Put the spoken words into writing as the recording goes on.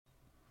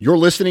You're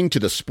listening to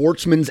the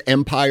Sportsman's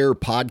Empire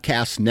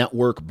Podcast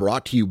Network,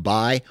 brought to you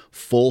by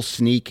Full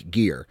Sneak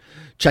Gear.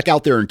 Check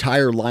out their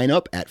entire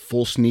lineup at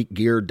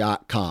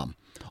fullsneakgear.com.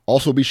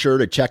 Also be sure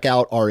to check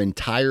out our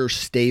entire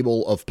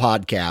stable of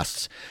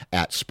podcasts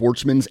at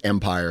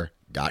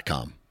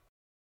sportsmansempire.com.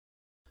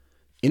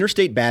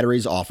 Interstate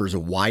Batteries offers a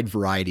wide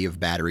variety of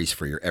batteries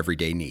for your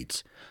everyday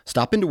needs.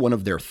 Stop into one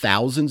of their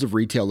thousands of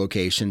retail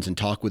locations and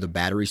talk with a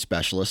battery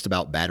specialist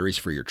about batteries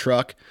for your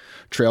truck,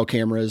 trail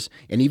cameras,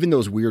 and even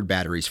those weird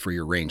batteries for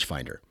your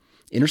rangefinder.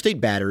 Interstate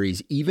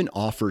Batteries even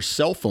offers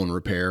cell phone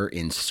repair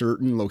in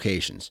certain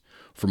locations.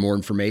 For more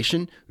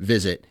information,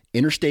 visit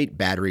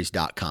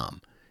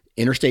interstatebatteries.com.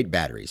 Interstate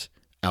Batteries,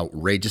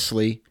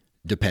 outrageously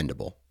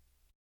dependable.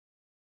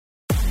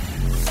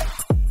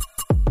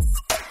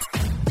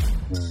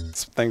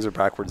 Things are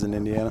backwards in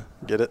Indiana.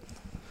 Get it?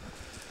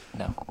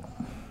 No.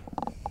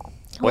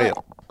 Wait.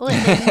 What?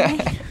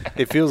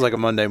 It feels like a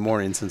Monday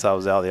morning since I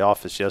was out of the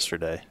office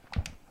yesterday.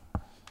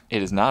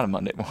 It is not a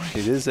Monday morning.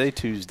 It is a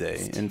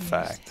Tuesday, in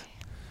fact.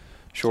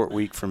 Short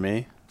week for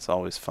me. It's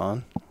always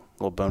fun.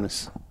 Little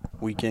bonus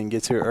weekend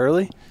gets here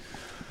early.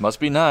 Must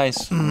be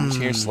nice. Just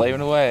here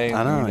slaving away.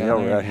 I know. Yeah,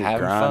 we're out here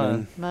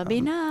grinding. Must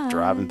be nice.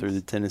 Driving through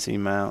the Tennessee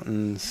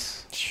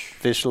mountains.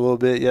 Fished a little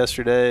bit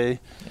yesterday.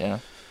 Yeah.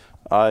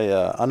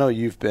 I know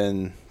you've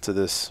been to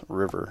this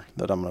river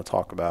that I'm going to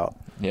talk about.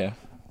 Yeah.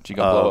 Did you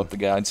go blow up the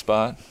guide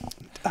spot?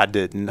 I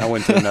didn't. I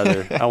went to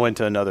another. I went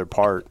to another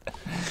part.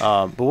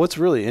 But what's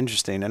really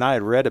interesting, and I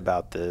had read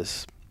about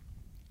this,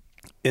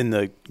 in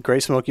the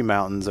Great Smoky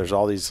Mountains, there's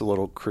all these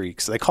little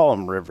creeks. They call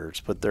them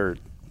rivers, but they're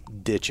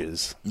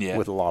ditches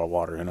with a lot of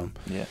water in them.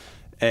 Yeah.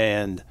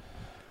 And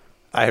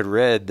I had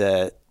read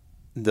that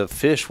the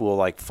fish will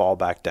like fall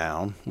back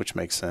down, which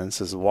makes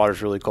sense. As the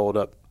water's really cold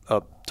up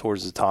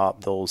towards the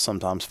top, they'll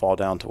sometimes fall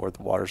down to where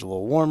the water's a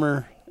little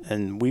warmer.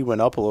 And we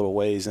went up a little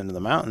ways into the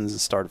mountains and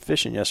started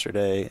fishing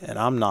yesterday, and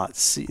I'm not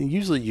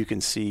usually you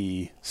can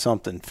see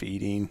something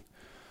feeding,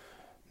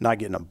 not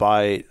getting a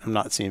bite. I'm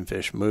not seeing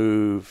fish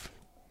move,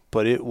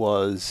 but it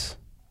was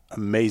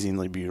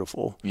amazingly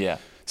beautiful. Yeah.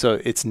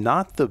 So it's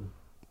not the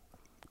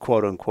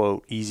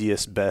quote-unquote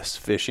easiest, best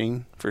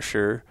fishing for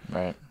sure.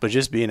 Right. But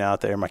just being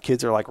out there, my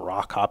kids are like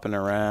rock hopping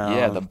around.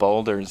 Yeah, the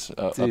boulders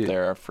up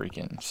there are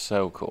freaking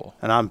so cool.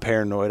 And I'm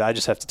paranoid. I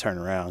just have to turn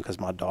around because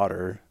my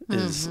daughter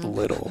is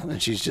little,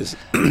 and she's just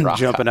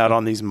jumping out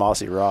on these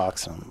mossy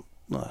rocks.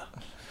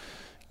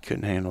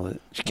 Couldn't handle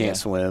it. She can't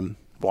swim.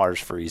 Water's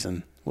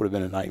freezing. Would have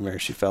been a nightmare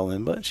if she fell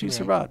in, but she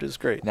survived. It was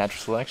great.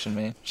 Natural selection,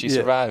 man. She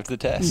survived the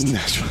test.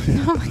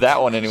 Naturally.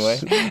 That one, anyway.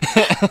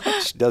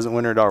 She doesn't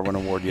win her Darwin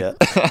Award yet.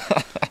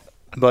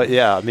 But,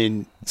 yeah, I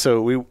mean,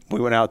 so we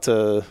went out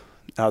to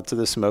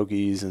the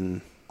Smokies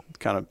and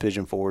kind of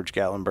Pigeon Forge,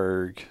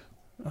 Gatlinburg.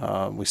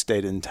 We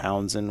stayed in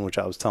Townsend, which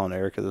I was telling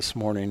Erica this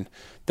morning.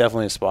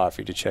 Definitely a spot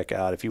for you to check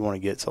out if you want to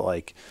get to,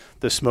 like,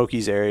 the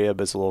Smokies area,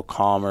 but it's a little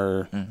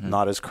calmer,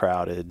 not as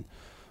crowded.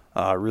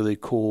 Really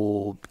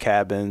cool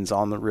cabins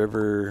on the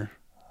river.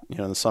 You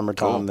know, in the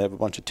summertime, they have a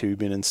bunch of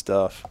tubing and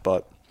stuff.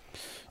 But,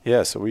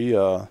 yeah, so we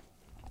had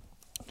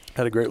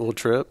a great little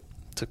trip.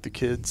 Took the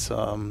kids to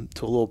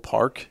a little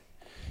park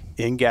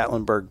in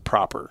Gatlinburg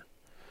proper,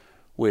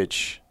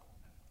 which –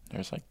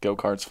 there's like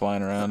go-karts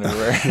flying around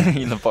everywhere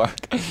in the park.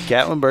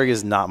 Gatlinburg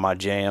is not my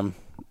jam.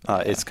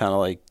 It's kind of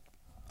like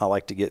I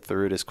like to get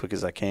through it as quick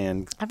as I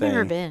can. I've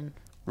never been.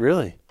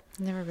 Really?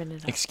 I've never been to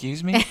that.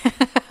 Excuse me?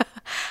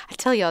 I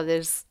tell y'all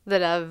this,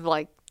 that I've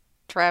like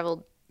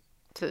traveled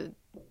to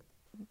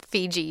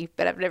Fiji,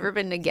 but I've never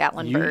been to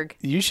Gatlinburg.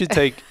 You should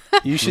take.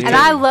 You should. And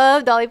I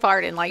love Dolly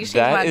Parton. Like she's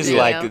That my is jam,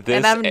 like this-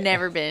 and I've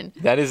never been.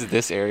 That is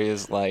this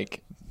area's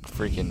like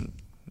freaking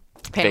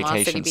Panama City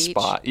vacation Beach.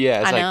 spot.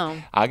 Yeah, it's I like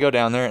know. I go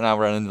down there and I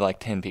run into like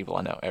 10 people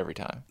I know every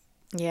time.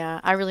 Yeah,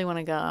 I really want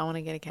to go. I want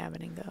to get a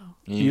cabin and go.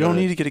 You don't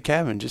need to get a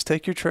cabin. Just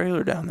take your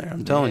trailer down there.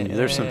 I'm telling you,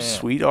 there's some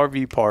sweet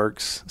RV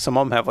parks. Some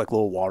of them have like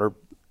little water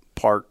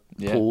park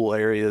pool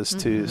areas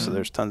too. So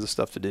there's tons of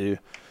stuff to do.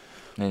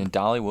 And in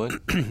Dollywood.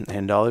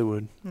 And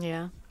Dollywood.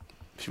 Yeah.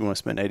 If you want to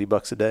spend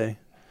 $80 a day.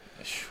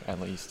 At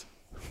least.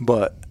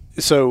 But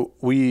so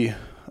we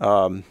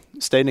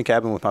stayed in a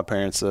cabin with my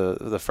parents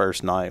the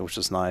first night, which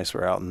was nice.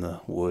 We're out in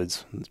the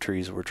woods. The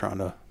trees were trying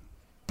to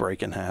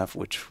break in half,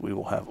 which we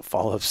will have a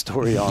follow-up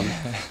story on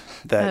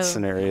that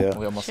scenario.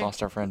 We almost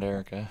lost our friend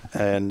Erica.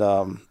 And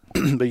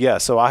but yeah,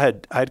 so I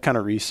had kind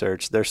of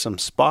researched. There's some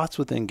spots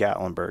within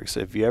Gatlinburg. So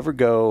if you ever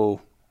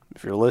go,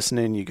 if you're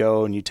listening, you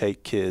go and you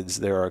take kids.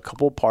 There are a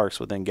couple parks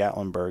within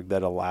Gatlinburg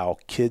that allow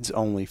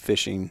kids-only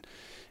fishing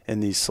in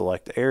these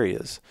select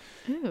areas.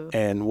 Ooh.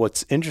 And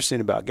what's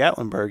interesting about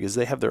Gatlinburg is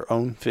they have their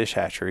own fish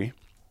hatchery.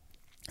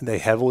 They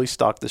heavily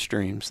stock the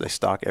streams. They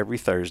stock every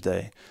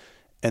Thursday.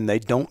 And they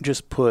don't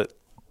just put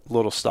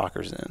little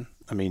stockers in.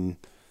 I mean,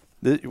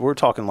 we're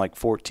talking like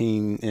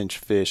 14-inch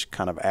fish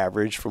kind of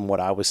average from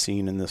what I was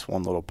seeing in this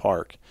one little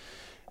park.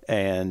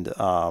 And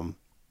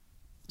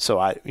so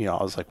I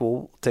was like, well,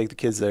 we'll take the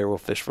kids there. We'll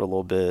fish for a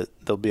little bit.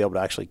 They'll be able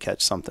to actually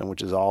catch something,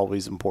 which is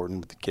always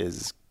important with the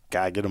kids.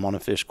 Got to get them on a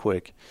fish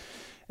quick.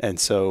 And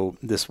so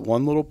this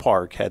one little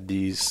park had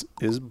it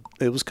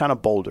was kind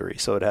of bouldery.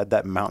 So it had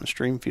that mountain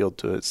stream feel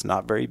to it. It's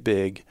not very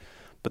big,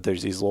 but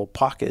there's these little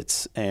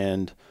pockets.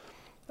 And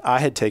I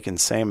had taken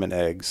salmon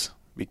eggs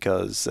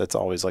because that's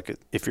always like,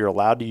 if you're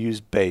allowed to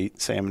use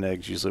bait, salmon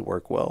eggs usually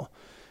work well.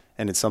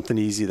 And it's something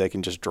easy they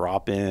can just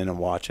drop in and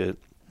watch it.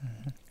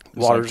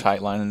 Water, like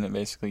tight lining it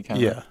basically,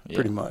 kind of. Yeah,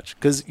 pretty much.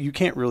 Because you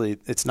can't really,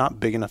 it's not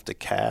big enough to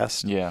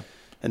cast. Yeah.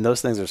 And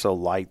those things are so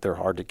light, they're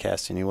hard to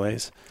cast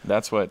anyways.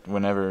 That's what,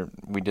 whenever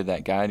we did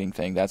that guiding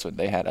thing, that's what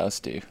they had us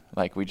do.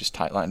 Like, we just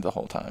tight lined the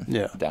whole time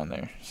down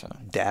there. So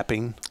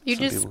dapping. You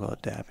Some just people call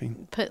it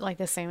dapping. put like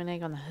the salmon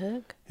egg on the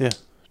hook? Yeah,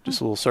 just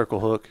a little circle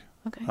hook.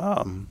 Okay.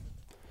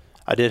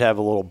 I did have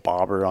a little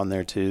bobber on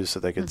there too, so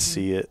they could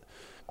see it,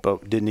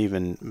 but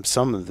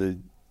some of the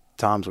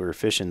times we were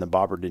fishing, the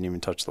bobber didn't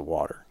even touch the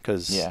water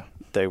because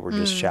they were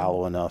just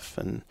shallow enough.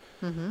 And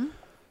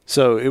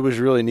so it was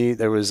really neat.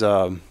 There was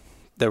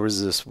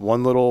this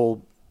one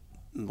little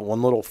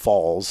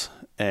falls,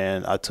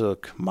 and I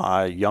took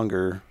my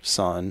younger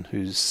son,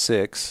 who's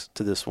 6,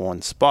 to this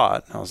one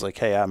spot. And I was like,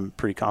 hey, I'm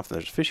pretty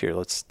confident there's a fish here.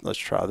 Let's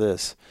try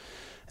this.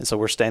 And so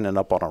we're standing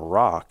up on a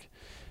rock,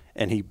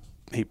 and he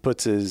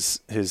puts his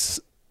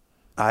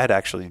I had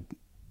actually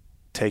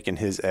taken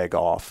his egg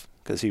off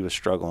because he was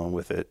struggling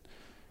with it,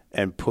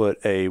 and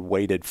put a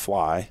weighted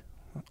fly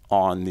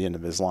on the end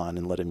of his line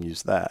and let him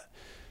use that.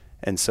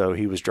 And so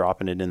he was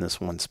dropping it in this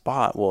one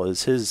spot. Well,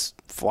 as his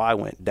fly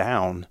went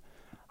down,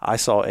 I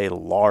saw a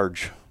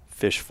large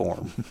fish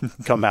form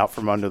come out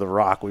from under the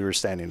rock we were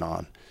standing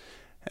on.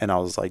 And I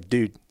was like,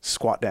 dude,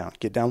 squat down,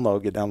 get down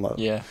low.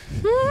 Yeah.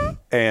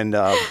 And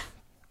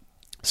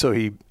so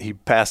he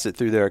passed it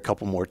through there a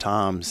couple more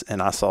times,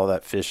 and I saw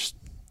that fish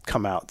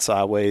come out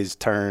sideways,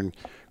 turn,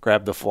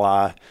 grab the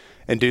fly.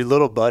 And dude,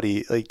 little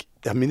buddy, like,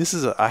 I mean,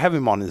 I have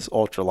him on this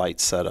ultralight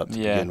setup to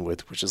begin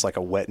with, which is like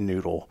a wet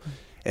noodle.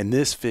 And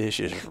this fish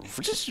is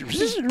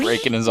just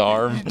breaking his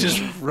arm,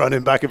 just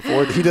running back and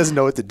forth. He doesn't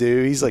know what to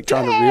do. He's like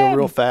trying to reel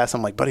real fast.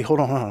 I'm like, buddy, hold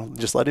on.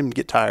 Just let him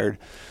get tired.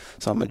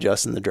 So I'm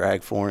adjusting the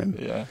drag for him.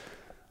 Yeah.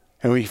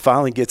 And he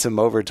finally gets him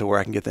over to where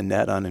I can get the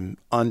net on him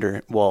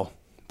under. Well,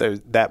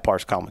 that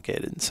part's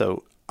complicated.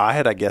 So I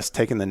had, I guess,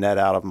 taken the net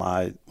out of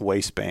my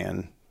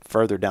waistband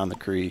further down the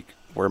creek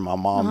where my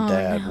mom,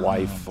 dad,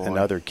 wife, and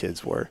other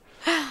kids were.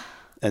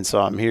 And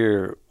so I'm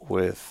here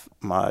with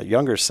my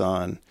younger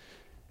son,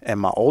 and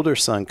my older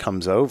son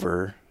comes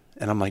over,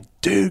 and I'm like,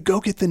 dude, go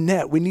get the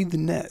net. We need the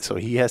net. So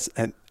he has,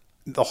 and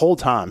the whole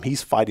time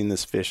he's fighting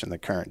this fish in the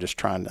current, just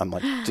trying, I'm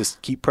like,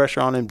 just keep pressure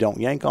on him. Don't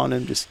yank on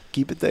him. Just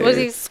keep it there. Was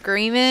he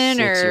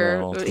screaming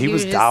or he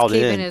was just dialed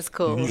keeping in? His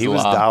cool? He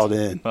was dialed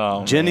in.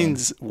 Oh,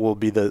 Jennings will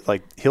be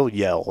he'll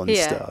yell and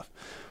stuff.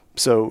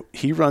 So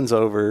he runs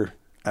over,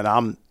 and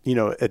I'm,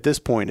 at this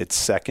point it's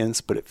seconds,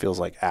 but it feels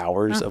like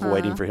hours of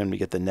waiting for him to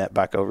get the net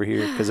back over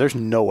here, because there's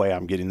no way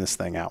I'm getting this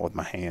thing out with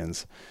my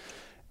hands.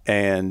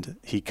 And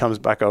he comes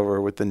back over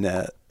with the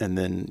net, and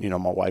then,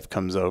 my wife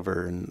comes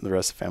over, and the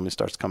rest of the family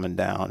starts coming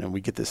down, and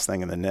we get this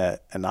thing in the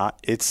net, and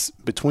it's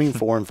between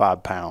 4 and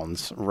 5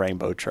 pounds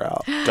rainbow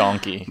trout.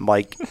 Donkey.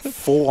 Like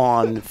full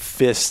on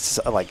fists.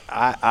 Like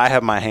I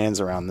have my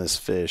hands around this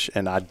fish,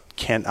 and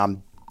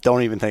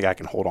don't even think I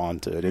can hold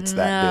on to it. It's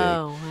that big.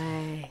 No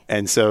way.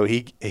 And so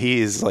he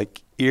is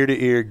like ear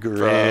to ear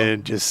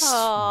grin, just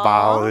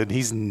smiling.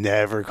 He's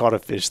never caught a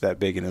fish that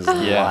big in his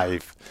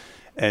life.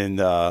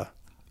 And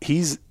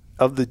he's,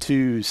 of the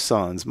 2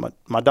 sons,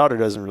 my daughter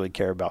doesn't really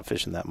care about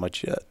fishing that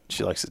much yet.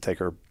 She likes to take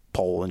her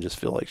pole and just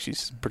feel like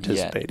she's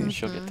participating. Yeah,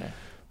 she'll get there.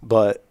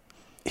 But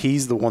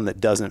he's the one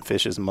that doesn't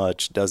fish as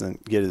much,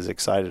 doesn't get as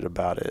excited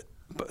about it.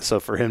 So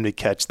for him to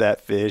catch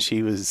that fish,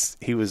 he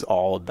was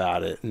all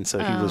about it, and so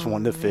he was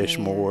wanting to fish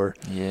more.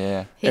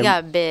 Yeah, he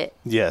got bit.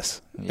 Yes,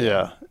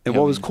 yeah. And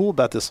what was cool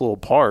about this little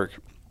park?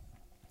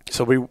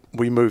 So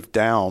we moved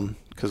down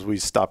because we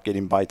stopped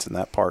getting bites in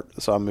that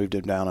part. So I moved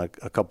him down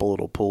a couple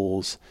little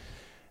pools,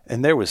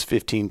 and there was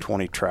 15,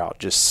 20 trout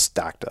just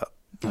stacked up.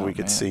 We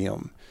could see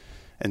them,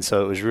 and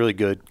so it was really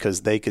good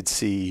because they could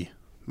see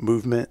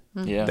movement.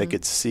 Yeah, they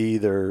could see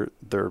their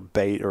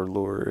bait or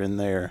lure in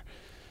there.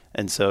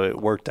 And so it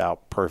worked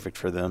out perfect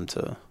for them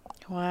to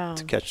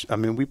catch. I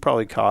mean, we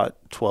probably caught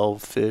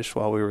 12 fish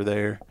while we were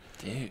there.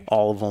 Dude.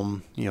 All of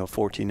them,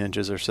 14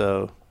 inches or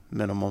so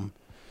minimum.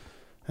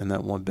 And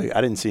that one big,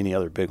 I didn't see any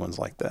other big ones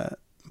like that.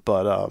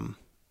 But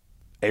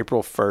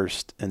April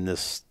 1st in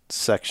this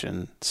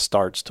section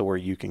starts to where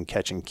you can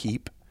catch and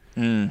keep.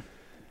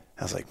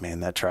 I was like, man,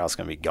 that trout's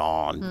gonna be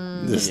gone.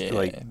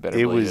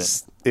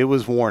 It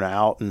was worn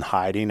out and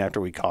hiding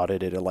after we caught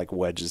it. It had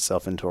wedged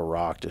itself into a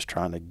rock, just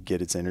trying to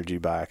get its energy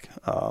back.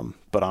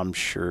 But I'm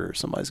sure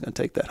somebody's gonna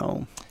take that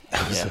home.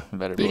 Yeah,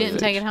 better. You didn't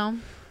take it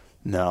home?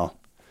 No,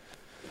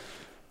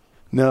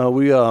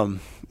 we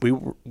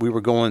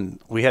were going.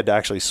 We had to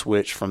actually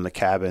switch from the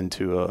cabin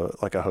to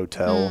a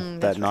hotel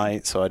that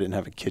night, so I didn't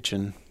have a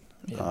kitchen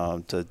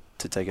to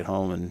take it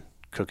home and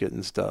cook it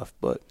and stuff.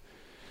 But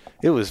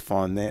it was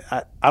fun.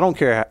 I don't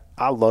care.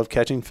 I love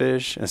catching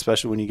fish,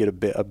 especially when you get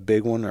a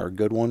big one or a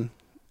good one.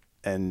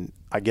 And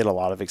I get a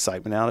lot of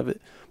excitement out of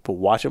it. But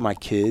watching my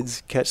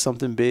kids catch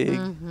something big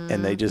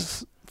and they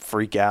just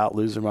freak out,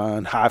 lose their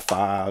mind, high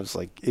fives,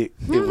 like it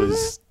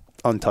was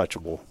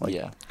untouchable. Like,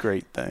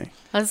 great thing.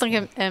 That's like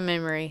a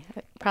memory,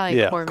 probably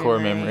a core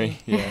memory.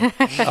 Yeah,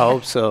 I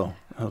hope so.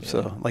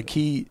 So. Like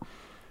he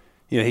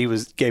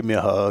gave me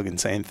a hug and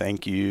saying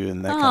thank you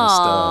and that kind of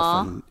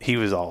stuff, and he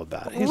was all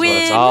about it. That's what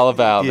it's all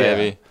about,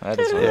 baby. That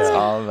is what it's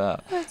all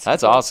about.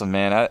 That's awesome,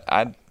 man.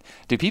 I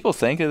do people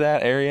think of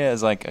that area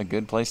as like a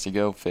good place to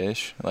go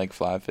fish, like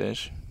fly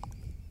fish?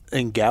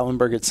 In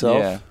Gatlinburg itself?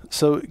 Yeah.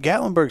 So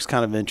Gatlinburg's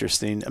kind of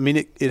interesting. I mean,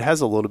 it has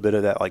a little bit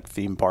of that like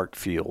theme park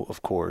feel,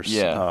 of course.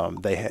 Yeah.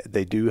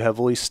 They do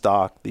heavily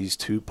stock these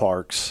 2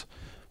 parks.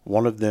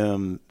 One of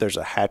them, there's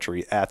a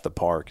hatchery at the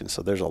park, and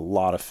so there's a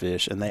lot of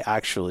fish. And they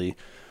actually,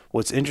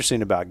 what's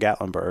interesting about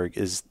Gatlinburg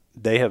is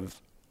they have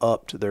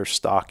upped their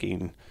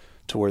stocking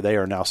to where they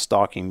are now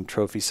stocking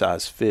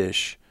trophy-sized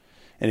fish.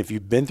 And if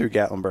you've been through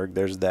Gatlinburg,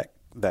 there's that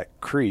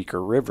creek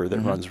or river that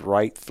runs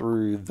right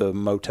through the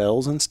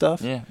motels and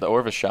stuff. Yeah, the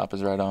Orvis shop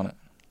is right on it.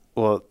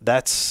 Well,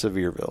 that's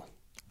Sevierville.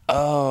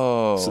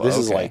 Oh, so this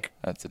is like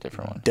that's a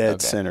different one.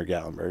 Dead center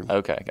Gatlinburg.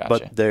 Okay, gotcha.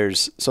 But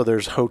there's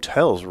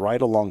hotels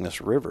right along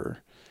this river,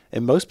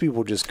 and most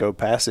people just go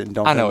past it and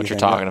don't. I know what you're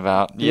talking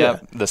about.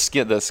 Yep, Yeah. the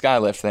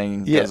skylift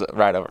thing goes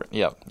right over.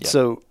 Yep.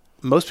 So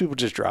most people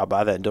just drive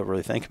by that and don't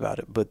really think about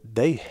it, but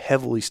they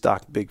heavily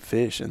stock big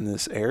fish in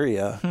this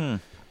area.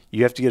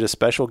 You have to get a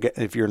special,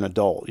 if you're an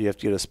adult, you have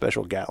to get a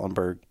special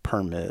Gatlinburg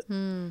permit.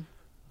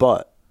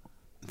 But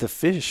the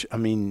fish, I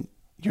mean,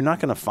 you're not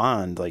going to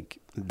find like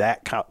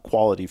that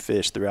quality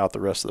fish throughout the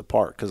rest of the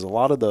park, because a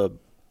lot of the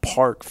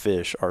park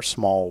fish are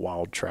small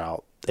wild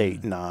trout.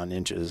 8-9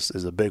 inches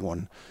is a big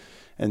one.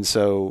 And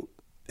so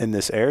in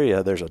this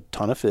area, there's a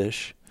ton of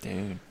fish.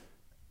 Dude.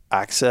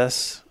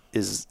 Access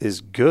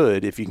is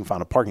good if you can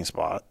find a parking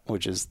spot,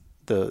 which is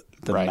the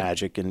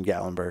magic in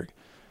Gatlinburg.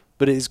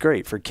 But it is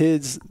great for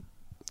kids.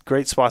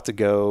 Great spot to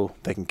go.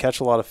 They can catch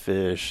a lot of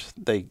fish.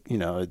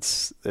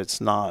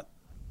 It's not,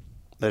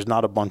 there's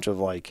not a bunch of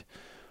like,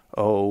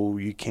 oh,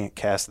 you can't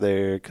cast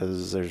there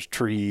because there's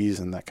trees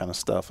and that kind of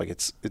stuff. Like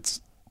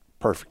it's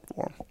perfect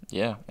for them.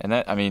 Yeah. And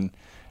that, I mean,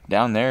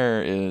 down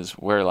there is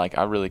where like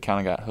I really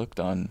kind of got hooked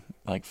on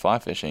like fly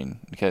fishing,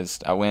 because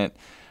my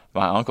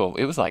uncle,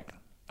 it was like,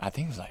 I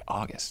think it was like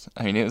August.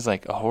 I mean, it was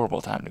like a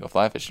horrible time to go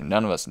fly fishing.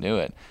 None of us knew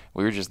it.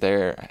 We were just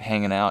there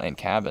hanging out in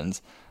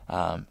cabins.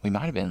 We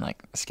might have been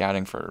like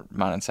scouting for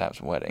mine and Sap's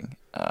wedding,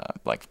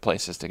 like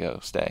places to go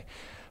stay.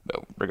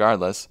 But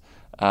regardless,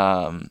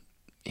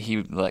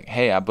 he like,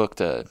 hey, I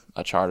booked a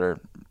guide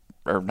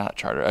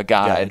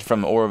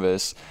from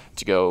Orvis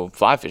to go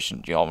fly fishing.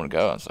 Do you all want to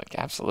go? I was like,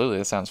 absolutely,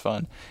 that sounds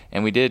fun.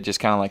 And we did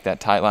just kind of like that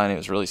tight line. It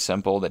was really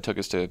simple. That took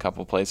us to a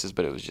couple of places,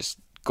 but it was just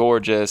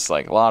gorgeous,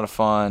 like a lot of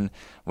fun.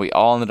 We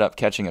all ended up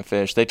catching a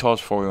fish. They told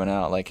us before we went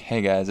out, like,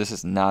 hey guys, this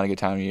is not a good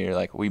time of year.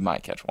 Like, we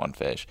might catch one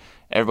fish.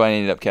 Everybody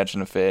ended up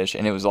catching a fish,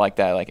 and it was like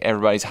that. Like,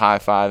 everybody's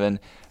high-fiving.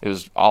 It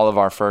was all of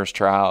our first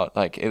trout.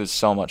 Like, it was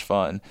so much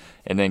fun.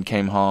 And then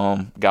came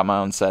home, got my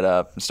own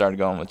setup, and started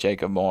going with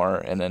Jacob more.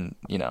 And then,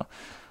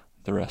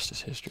 the rest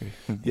is history.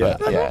 Yeah.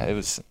 But, yeah, it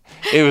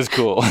was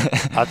cool.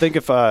 I think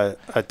if I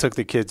took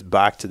the kids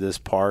back to this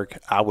park,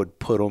 I would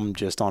put them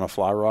just on a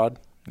fly rod,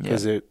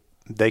 because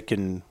they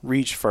can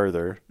reach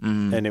further,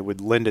 and it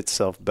would lend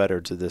itself better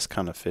to this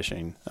kind of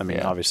fishing. I mean,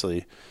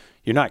 obviously,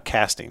 you're not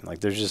casting. Like,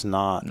 there's just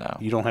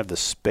not – you don't have the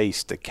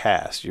space to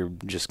cast. You're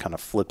just kind of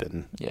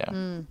flipping.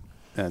 Yeah.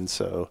 And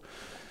so,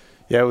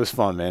 it was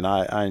fun, man.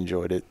 I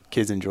enjoyed it.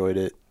 Kids enjoyed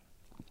it.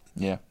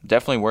 Yeah,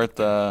 definitely worth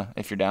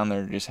if you're down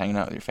there just hanging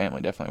out with your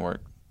family, definitely worth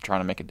trying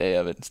to make a day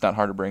of it. It's not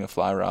hard to bring a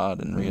fly rod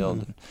and reel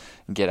and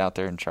get out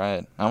there and try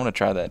it. I want to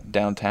try that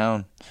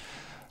downtown.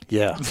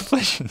 Yeah.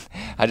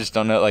 I just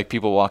don't know, like,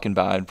 people walking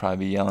by would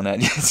probably be yelling at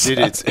you. You're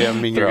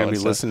going to be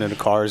listening to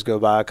cars go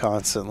by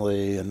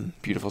constantly, and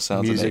beautiful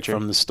sounds music of nature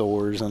from the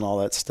stores and all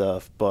that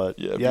stuff. But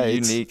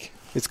it's unique.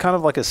 It's kind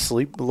of like a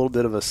little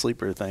bit of a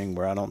sleeper thing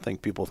where I don't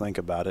think people think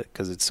about it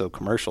because it's so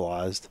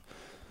commercialized.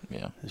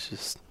 Yeah. It's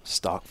just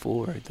stock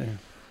full right there.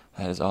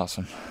 That is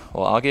awesome.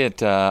 Well, I'll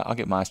get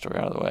my story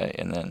out of the way,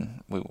 and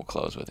then we will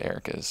close with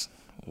Erica's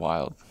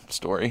wild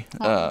story.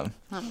 I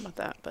don't know about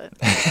that, but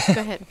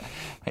go ahead.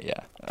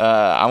 Yeah.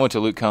 I went to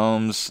Luke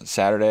Combs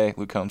Saturday,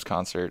 Luke Combs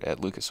concert at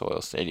Lucas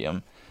Oil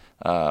Stadium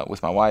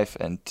with my wife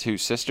and 2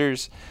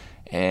 sisters,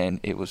 and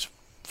it was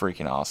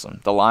freaking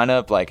awesome. The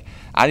lineup, like,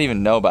 I didn't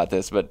even know about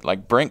this, but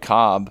like Brent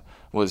Cobb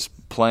was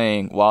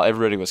playing while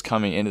everybody was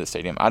coming into the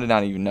stadium. I did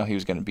not even know he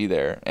was going to be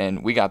there,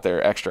 and we got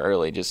there extra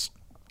early just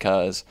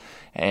because.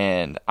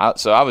 And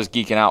so I was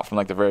geeking out from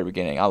like the very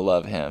beginning. I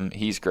love him.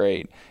 He's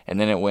great. And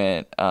then it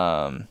went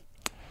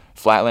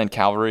Flatland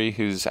Cavalry,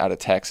 who's out of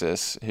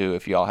Texas, who,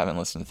 if you all haven't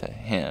listened to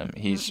him,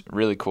 he's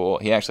really cool.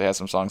 He actually has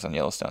some songs on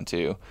Yellowstone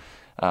too.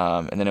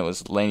 And then it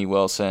was Lainey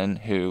Wilson,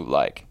 who,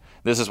 like,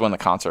 this is when the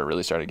concert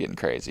really started getting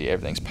crazy.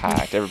 Everything's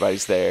packed.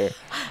 Everybody's there.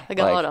 I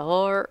got a lot of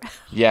heart.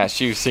 Yeah,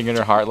 she was singing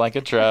her heart like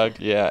a truck.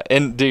 Yeah.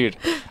 And, dude,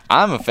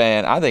 I'm a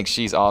fan. I think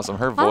she's awesome.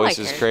 Her voice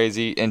is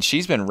crazy. And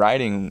she's been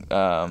writing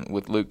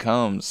with Luke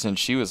Combs since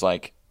she was,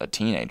 like, a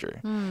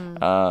teenager.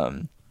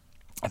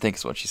 I think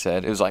is what she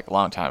said. It was, like, a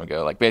long time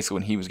ago. Like, basically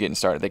when he was getting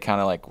started, they kind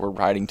of, like, were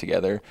writing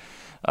together.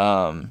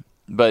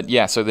 But,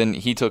 yeah, so then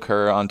he took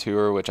her on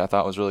tour, which I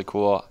thought was really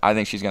cool. I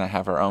think she's going to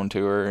have her own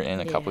tour in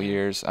a couple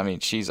years. I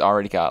mean, she's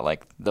already got,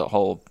 like, the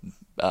whole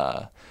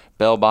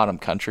bell-bottom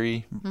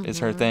country is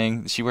her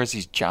thing. She wears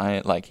these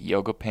giant, like,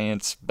 yoga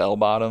pants,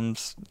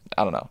 bell-bottoms.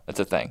 I don't know. It's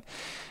a thing.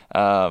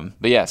 But,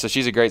 yeah, so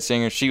she's a great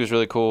singer. She was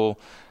really cool.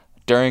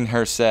 During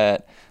her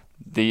set,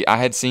 I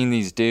had seen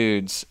these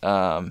dudes,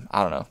 I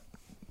don't know,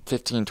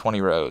 15,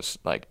 20 rows,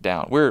 like,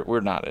 down.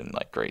 We're not in,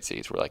 like, great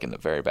seats. We're, like, in the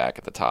very back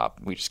at the top.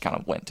 We just kind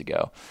of went to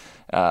go.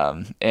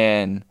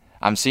 And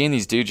I'm seeing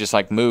these dudes just,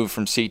 like, move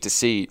from seat to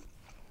seat.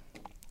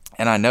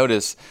 And I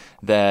noticed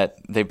that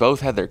they both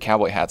had their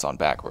cowboy hats on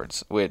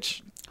backwards,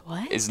 which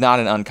is not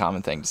an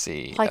uncommon thing to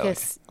see. Like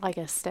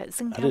a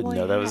Stetson cowboy I didn't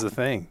know that was hat? the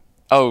thing.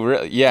 Oh,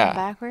 really? Yeah.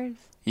 Backwards?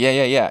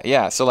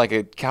 Yeah. So, like,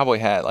 a cowboy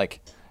hat,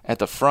 like, at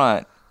the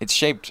front, it's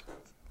shaped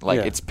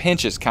like its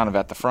pinch is kind of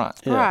at the front.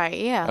 Yeah. Right,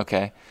 yeah.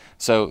 Okay.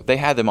 So they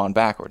had them on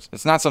backwards.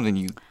 It's not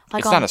something Like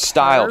it's not on a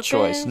style purpose?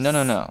 choice.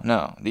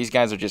 No. These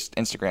guys are just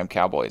Instagram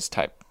cowboys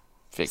type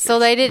figures. So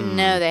they didn't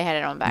know they had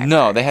it on backwards?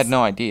 No, they had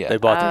no idea. They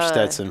bought their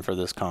Stetson for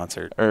this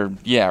concert.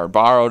 or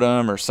borrowed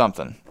them or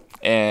something.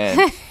 And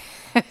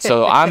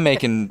so I'm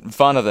making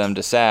fun of them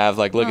to Sav,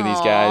 like, look at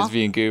these guys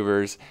being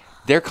goobers.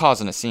 They're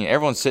causing a scene.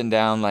 Everyone's sitting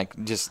down,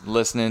 like, just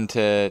listening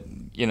to,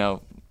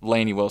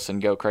 Lainey Wilson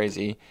go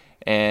crazy.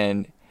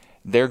 And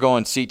they're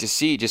going seat to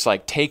seat, just,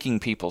 like, taking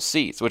people's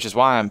seats, which is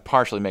why I'm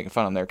partially making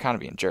fun of them. They're kind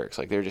of being jerks.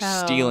 Like, they're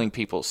just stealing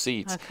people's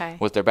seats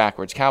with their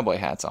backwards cowboy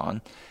hats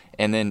on.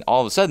 And then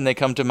all of a sudden they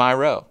come to my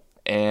row.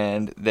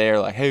 And they're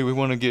like, hey, we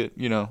want to get,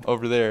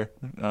 over there.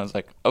 And I was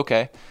like,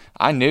 okay.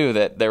 I knew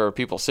that there were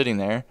people sitting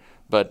there,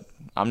 but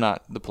I'm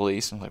not the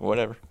police. I'm like,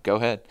 whatever, go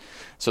ahead.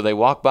 So they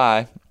walk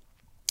by,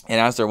 and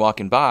as they're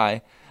walking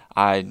by,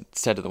 I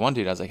said to the one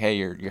dude, I was like, hey,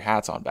 your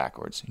hat's on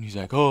backwards. And he's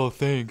like, oh,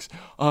 thanks.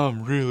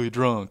 I'm really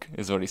drunk,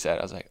 is what he said.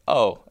 I was like,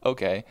 oh,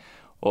 okay.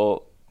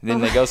 Well,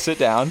 then they go sit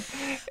down.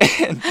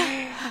 And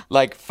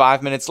like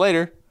 5 minutes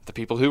later, the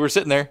people who were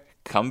sitting there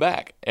come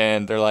back.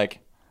 And they're like,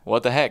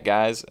 what the heck,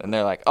 guys? And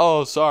they're like,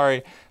 oh,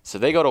 sorry. So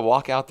they go to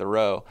walk out the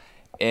row.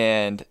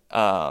 And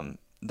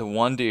the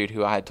one dude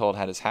who I had told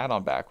had his hat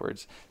on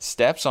backwards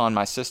steps on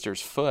my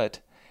sister's foot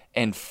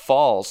and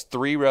falls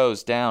 3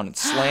 rows down and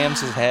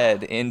slams his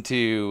head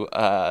into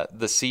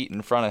the seat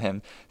in front of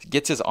him,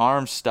 gets his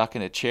arm stuck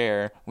in a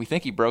chair. We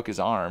think he broke his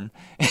arm.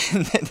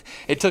 And then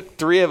it took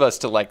 3 of us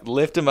to, like,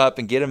 lift him up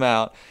and get him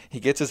out.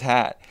 He gets his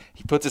hat.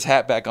 He puts his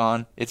hat back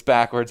on. It's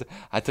backwards.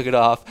 I took it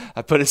off.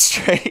 I put it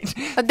straight.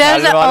 That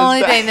was the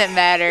only thing that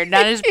mattered.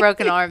 Not his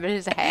broken arm, but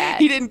his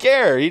hat. He didn't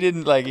care. He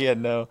didn't, like, he had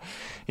no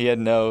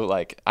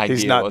like, idea.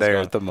 He's not there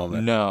at the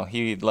moment. No,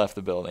 he left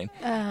the building.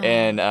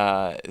 And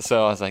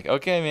so I was like,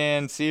 okay,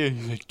 man, see you.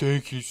 He's like,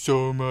 thank you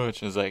so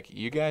much. I was like,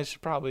 you guys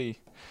should probably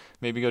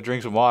maybe go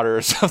drink some water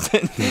or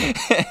something.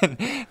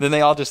 And then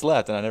they all just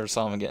left, and I never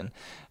saw them again.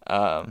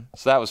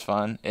 So that was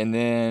fun. And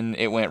then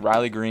it went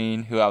Riley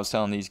Green, who I was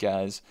telling these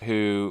guys,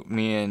 who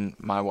me and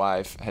my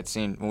wife had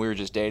seen when we were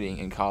just dating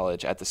in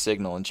college at the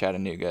Signal in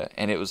Chattanooga.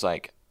 And it was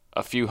like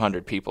a few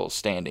hundred people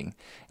standing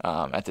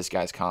at this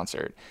guy's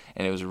concert.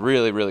 And it was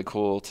really, really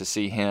cool to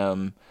see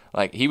him.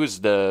 Like, he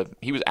was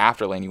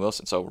after Lainey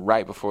Wilson, so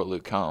right before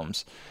Luke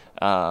Combs.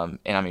 And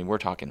I mean, we're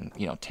talking,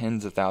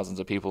 tens of thousands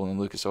of people in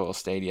Lucas Oil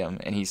Stadium,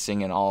 and he's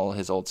singing all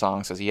his old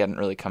songs because he hadn't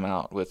really come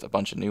out with a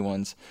bunch of new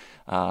ones.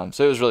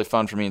 So it was really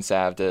fun for me and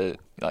Sav to,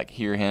 like,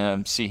 hear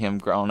him, see him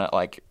grown up,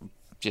 like,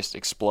 just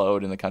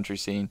explode in the country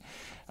scene.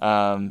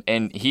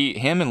 And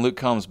him and Luke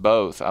Combs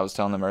both, I was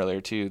telling them earlier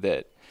too,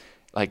 that,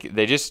 like,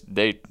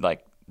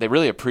 they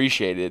really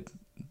appreciated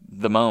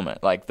the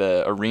moment. Like,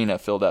 the arena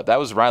filled up. That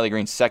was Riley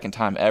Green's second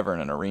time ever in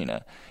an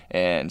arena.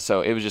 And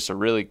so it was just a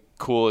really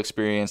cool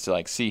experience to,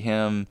 like, see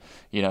him,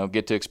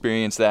 get to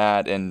experience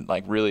that and,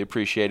 like, really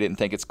appreciate it and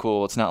think it's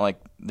cool. It's not like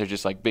they're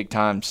just, like, big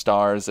time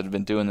stars that have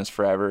been doing this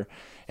forever.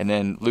 And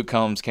then Luke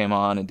Combs came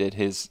on and did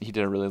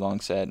a really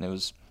long set, and it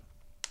was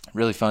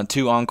really fun.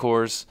 2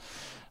 encores.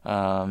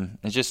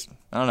 It's just,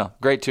 I don't know,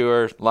 great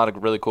tour, a lot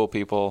of really cool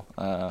people.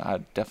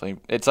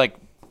 It's like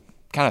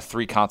kind of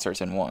 3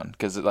 concerts in one,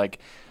 because, like,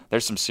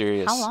 there's some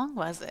serious. How long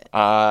was it?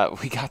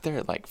 We got there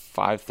at like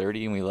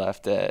 5:30 and we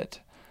left at,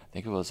 I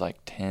think it was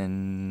like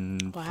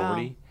 10:40.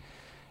 Wow.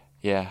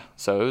 Yeah,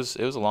 so it was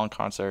a long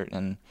concert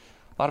and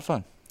a lot of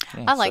fun.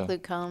 Yeah, I like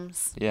Luke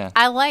Combs. Yeah.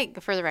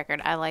 For the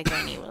record, I like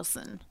Lainey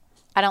Wilson.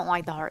 I don't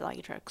like the Heart Like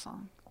a Truck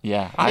song.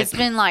 Yeah. It's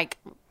been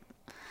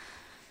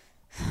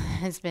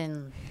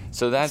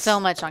so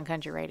much on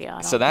country radio.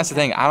 So that's the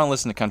thing. I don't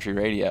listen to country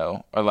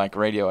radio or, like,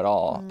 radio at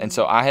all. And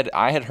so I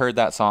had heard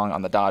that song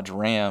on the Dodge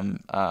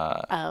Ram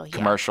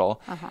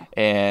commercial. Uh-huh.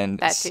 And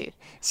that too.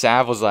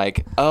 Sav was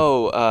like,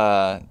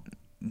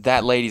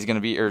 that lady's going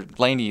to be, or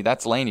Lainey,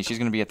 that's Lainey. She's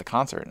going to be at the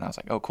concert. And I was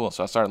like, oh, cool.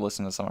 So I started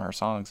listening to some of her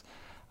songs.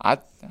 I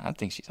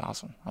think she's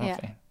awesome. I'm a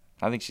fan.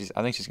 I think she's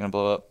going to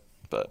blow up,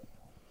 but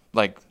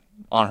like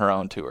on her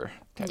own tour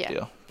type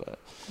deal. But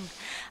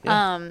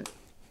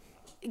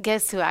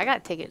guess who I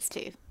got tickets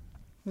to?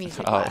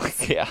 Music. Oh,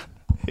 yeah.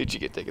 Who'd you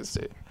get tickets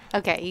to?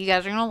 Okay, you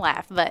guys are gonna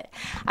laugh, but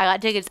I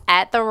got tickets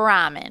at the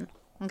Ryman.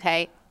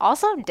 Okay.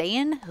 Also,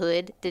 Dan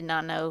Hood did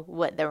not know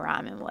what the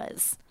Ryman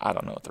was. I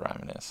don't know what the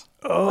Ryman is.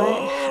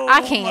 Oh,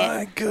 I can't.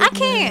 my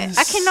goodness.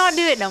 I cannot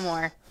do it no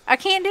more. I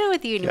can't do it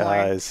with you anymore.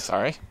 Guys,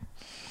 Sorry.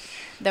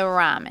 The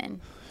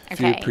Ryman. if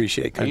you Okay.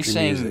 appreciate Are you country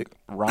saying music,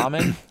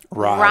 ramen?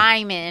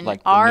 Ryman.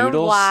 Like the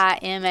noodles?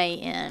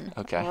 Ryman.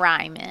 Okay.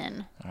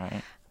 Ryman. All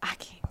right. I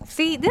can't.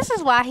 See, this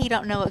is why he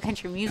don't know what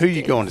country music who is.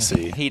 you going to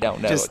see? He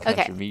don't know Just- what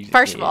country Okay, music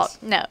first is. of all,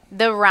 no.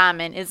 The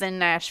Ryman is in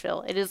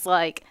Nashville. It is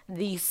like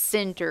the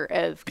center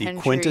of The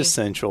country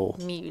quintessential.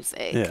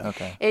 music. Yeah.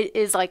 Okay. It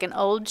is like an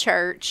old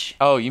church.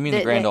 Oh, you mean the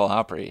that- Grand that- Ole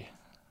Opry?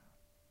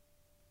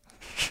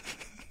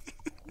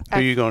 Who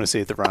you going to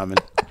see at the Ryman?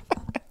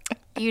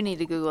 You need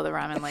to Google the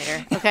Ryman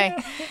later, okay?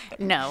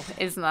 No,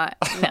 it's not.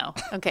 No.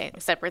 Okay,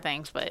 separate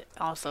things, but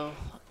also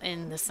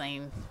in the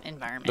same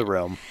environment. The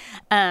realm.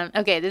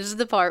 Okay, this is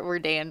the part where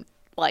Dan,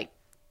 like,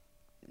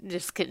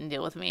 just couldn't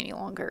deal with me any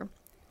longer.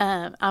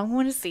 I'm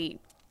going to see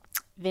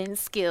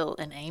Vince Gill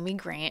and Amy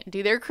Grant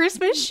do their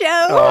Christmas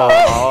show.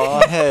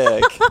 Oh,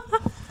 heck.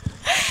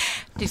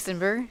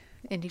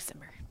 In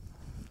December.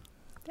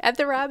 At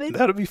the Ryman.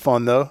 That'll be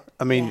fun though.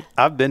 I mean,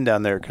 I've been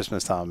down there at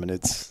Christmas time, and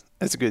it's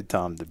a good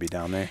time to be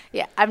down there.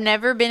 Yeah, I've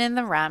never been in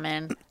the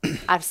Ryman.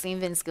 I've seen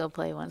Vince Gill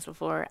play once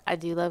before. I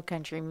do love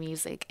country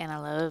music, and I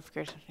love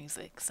Christmas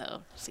music,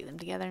 so see them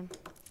together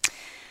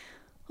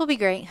will be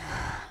great.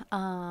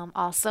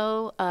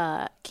 Also,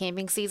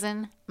 camping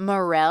season.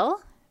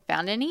 Morel,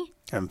 found any?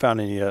 I haven't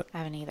found any yet. I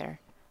haven't either,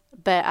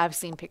 but I've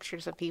seen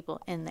pictures of people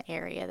in the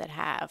area that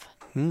have.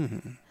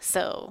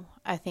 So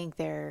I think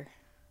they're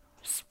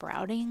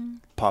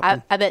sprouting.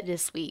 Popping. I bet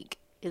this week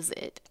is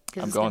it.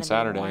 'Cause I'm it's going gonna be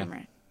Saturday.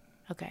 warmer.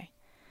 Okay.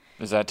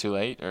 Is that too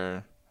late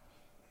or?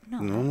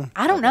 No.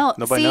 I don't know.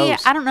 Nobody See,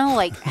 knows. I don't know.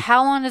 Like,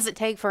 how long does it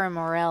take for a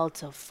morel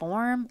to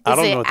form? I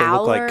don't Is it know what they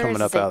look like hours?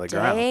 coming up Is it out of the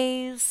ground.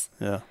 days?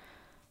 Yeah.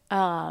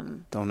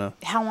 Don't know.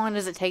 How long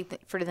does it take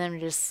for them to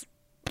just,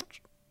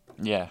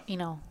 Yeah.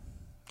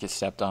 Get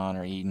stepped on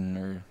or eaten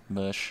or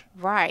mush.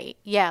 right?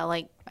 Yeah,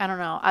 like, I don't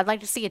know. I'd like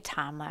to see a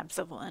time lapse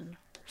of one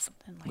or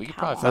something like We could how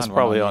probably long. find That's one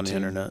probably on the YouTube.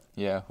 internet.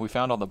 Yeah, we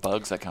found all the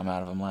bugs that come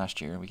out of them last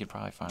year. We could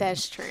probably find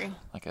That's true.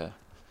 like a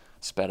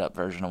sped up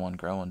version of one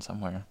growing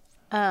somewhere.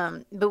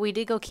 But we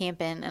did go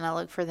camping, and I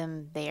looked for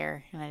them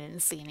there, and I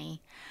didn't see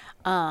any.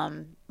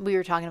 We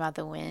were talking about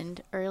the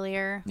wind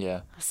earlier.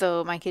 Yeah.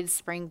 So my kids'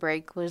 spring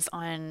break was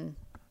on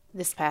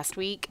this past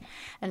week,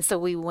 and so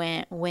we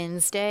went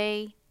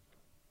Wednesday.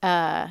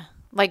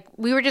 Like,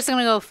 we were just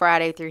gonna go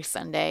Friday through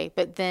Sunday,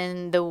 but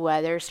then the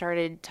weather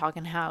started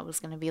talking how it was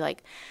gonna be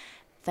like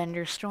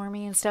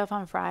thunderstormy and stuff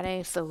on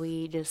Friday, so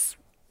we just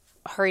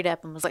hurried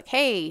up and was like,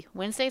 hey,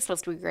 Wednesday's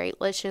supposed to be great,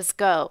 let's just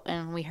go.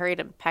 And we hurried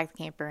up and packed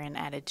the camper and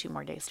added 2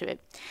 more days to it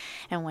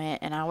and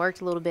went. And I worked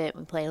a little bit,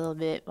 we played a little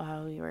bit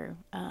while we were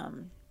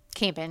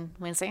camping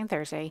Wednesday and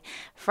Thursday.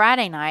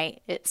 Friday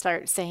night it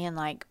starts saying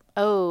like,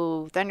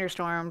 oh,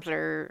 thunderstorms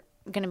are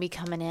gonna be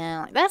coming in.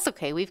 Like, that's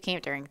okay, we've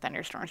camped during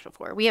thunderstorms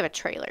before. We have a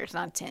trailer, it's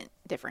not a tent,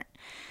 different.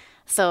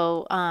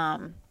 So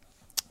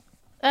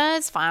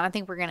it's fine. I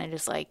think we're gonna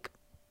just like,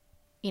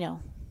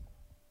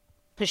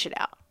 push it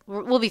out.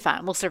 We'll be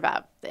fine. We'll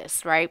survive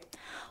this, right?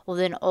 Well,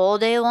 then all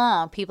day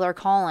long, people are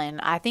calling.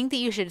 I think that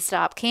you should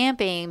stop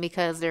camping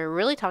because they're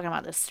really talking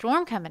about the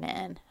storm coming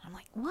in. I'm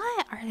like,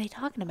 what are they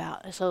talking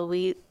about? So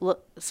we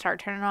start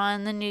turning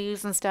on the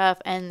news and stuff,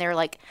 and they're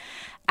like,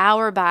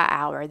 hour by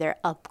hour, they're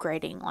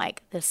upgrading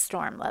like the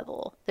storm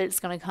level that's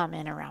going to come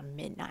in around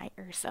midnight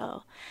or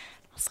so.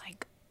 I was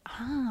like,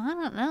 I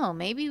don't know.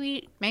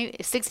 Maybe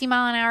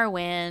 60-mile-an-hour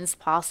winds,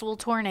 possible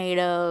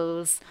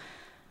tornadoes.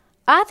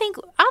 I think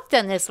I've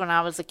done this when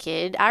I was a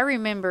kid. I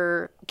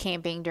remember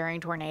camping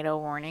during tornado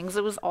warnings.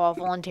 It was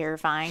awful and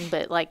terrifying,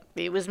 but like,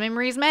 it was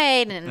memories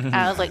made. And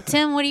I was like,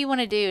 Tim, what do you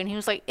want to do? And he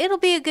was like, it'll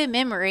be a good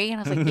memory.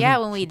 And I was like, yeah,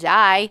 when we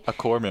die, A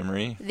core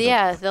memory.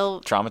 yeah,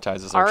 they'll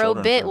Traumatizes our our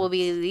children. obit for- will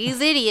be these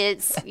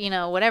idiots,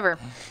 whatever.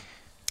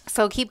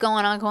 So keep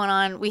going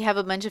on. We have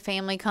a bunch of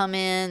family come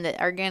in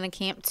that are going to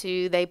camp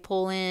too. They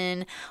pull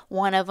in.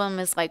 One of them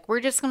is like,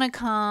 we're just going to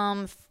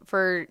come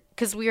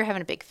because we were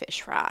having a big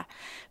fish fry.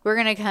 We're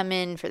going to come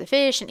in for the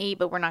fish and eat,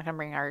 but we're not going to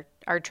bring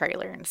our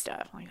trailer and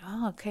stuff. I'm like,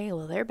 oh, okay,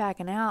 well, they're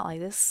backing out. Like,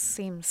 this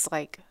seems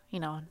like,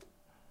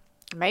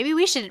 maybe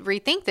we should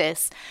rethink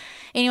this.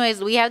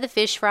 Anyways, we have the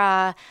fish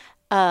fry.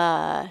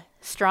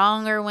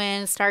 Stronger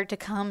winds start to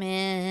come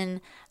in,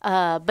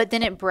 but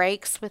then it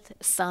breaks with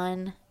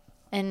sun.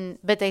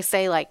 But they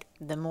say like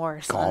the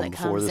more sun Calm that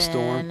before comes the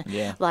storm. in,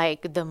 Yeah.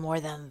 like the more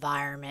the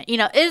environment,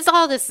 it's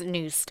all this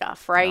new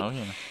stuff, right? Oh,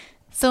 yeah.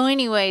 So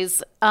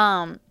anyways,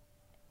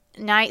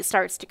 night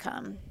starts to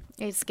come.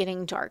 It's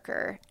getting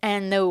darker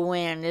and the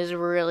wind is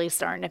really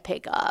starting to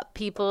pick up.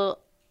 People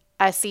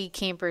I see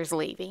campers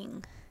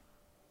leaving.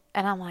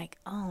 And I'm like,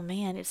 oh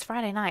man, it's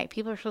Friday night.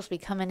 People are supposed to be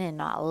coming in,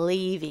 not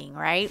leaving,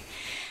 right?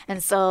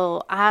 And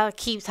so I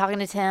keep talking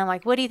to Tim,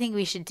 like, what do you think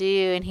we should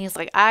do? And he's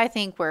like, I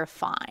think we're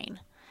fine.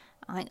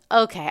 I'm like,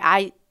 okay,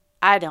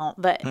 I don't,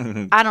 but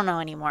I don't know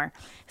anymore.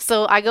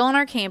 So I go in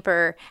our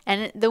camper,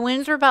 and the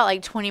winds are about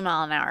like 20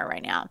 mile an hour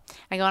right now.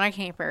 I go in our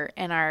camper,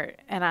 and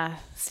I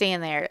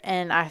stand there,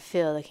 and I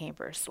feel the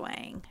camper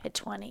swaying at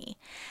 20.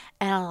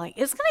 And I'm like,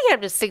 it's going to get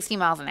up to 60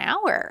 miles an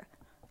hour.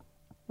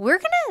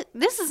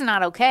 This is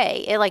not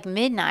okay at like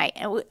midnight.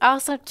 And I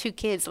also have 2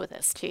 kids with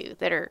us too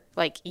that are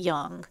like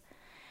young.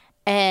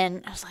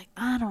 And I was like,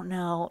 I don't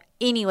know.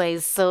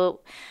 Anyways, so,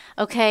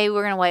 okay,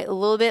 we're going to wait a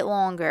little bit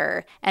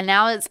longer. And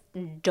now it's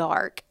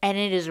dark and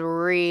it is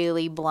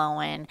really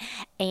blowing.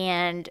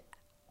 And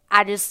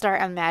I just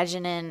start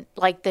imagining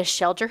like the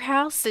shelter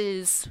house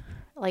is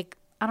like,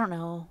 I don't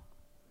know,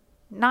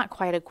 not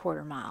quite a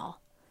quarter mile.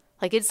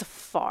 Like, it's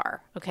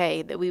far,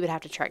 okay, that we would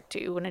have to trek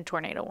to when a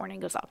tornado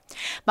warning goes off.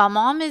 My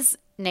mom is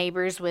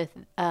neighbors with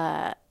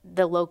the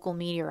local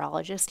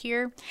meteorologist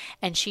here,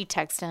 and she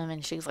texts him,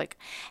 and she's like,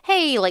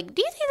 hey, like,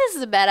 do you think this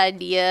is a bad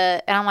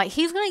idea? And I'm like,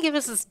 he's going to give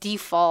us this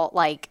default,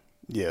 like,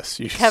 yes,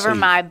 you should cover see.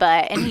 my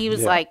butt. And he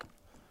was like,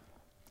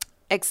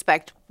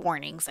 expect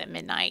warnings at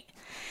midnight.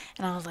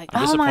 And I was like, I'm oh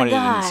my disappointed he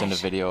didn't gosh. send a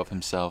video of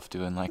himself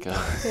doing like a.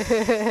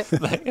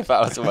 Like if I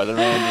was a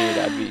weatherman,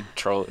 dude, I'd be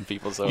trolling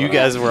people so You hard.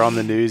 guys were on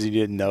the news, you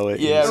didn't know it.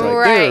 Yeah, It's like,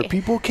 right. there are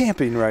people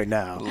camping right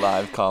now.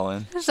 live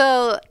calling.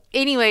 So,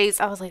 anyways,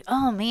 I was like,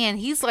 oh man,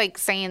 he's like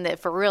saying that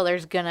for real.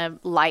 There's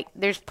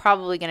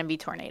probably gonna be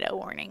tornado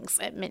warnings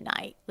at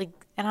midnight. Like,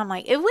 and I'm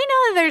like, if we know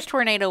that there's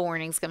tornado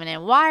warnings coming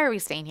in, why are we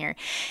staying here?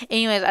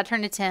 Anyways, I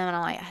turned to Tim and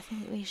I'm like, I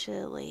think we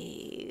should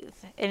leave.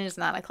 And it's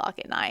 9:00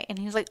 at night, and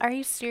he's like, are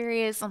you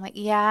serious? I'm like,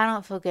 yeah, I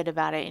don't feel good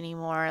about it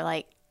anymore.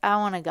 Like, I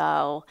want to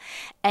go,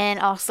 and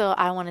also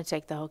I want to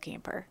take the whole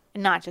camper,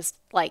 not just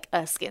like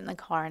us get in the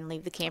car and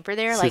leave the camper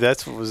there. See, Like,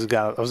 that's what I was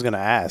going to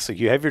ask. Like,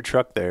 you have your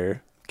truck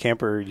there,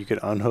 camper, you could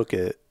unhook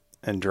it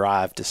and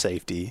drive to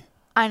safety.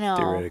 I know,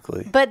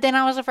 theoretically. but then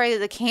I was afraid that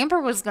the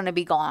camper was going to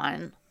be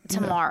gone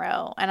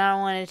tomorrow, and I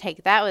don't want to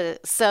take that with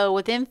it. So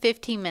within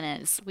 15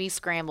 minutes, we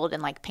scrambled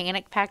and like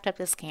panic packed up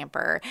this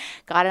camper,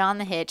 got it on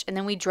the hitch, and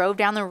then we drove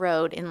down the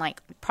road in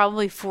like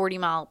probably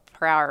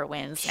 40-mile-per-hour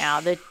winds. Now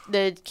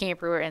the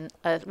camper and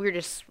we were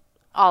just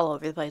all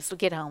over the place. We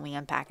get home, we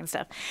unpack and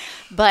stuff.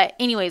 But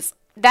anyways,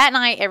 that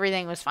night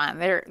everything was fine.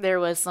 There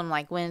was some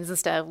like winds and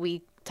stuff.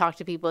 We talked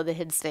to people that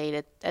had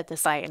stayed at the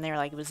site, and they were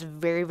like, it was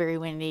very, very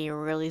windy,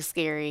 really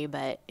scary,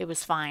 but it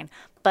was fine.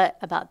 But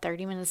about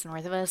 30 minutes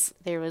north of us,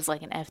 there was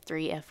like an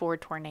F3, F4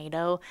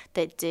 tornado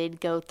that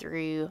did go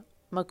through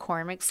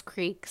McCormick's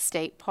Creek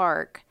State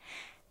Park.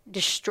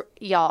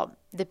 Y'all,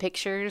 the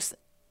pictures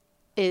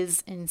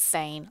is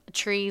insane.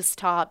 Trees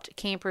topped,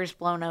 campers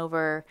blown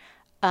over.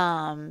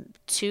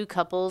 2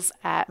 couples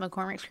at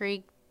McCormick's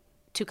Creek.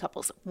 2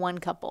 couples. 1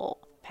 couple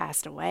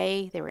passed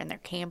away. They were in their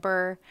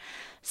camper.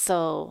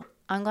 So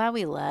I'm glad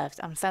we left.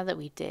 I'm sad that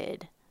we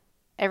did.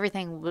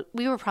 Everything,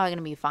 we were probably going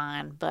to be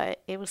fine,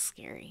 but it was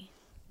scary.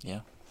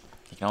 Yeah.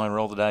 You can only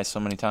roll the dice so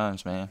many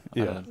times, man.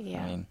 Yeah.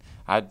 Yeah.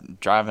 I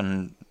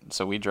mean,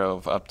 so we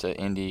drove up to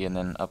Indy and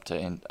then up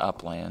to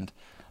Upland.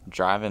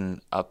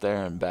 Driving up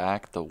there and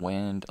back, the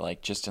wind,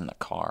 like just in the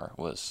car,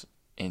 was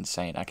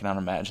insane. I cannot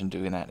imagine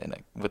doing that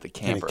with a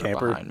camper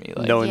behind me.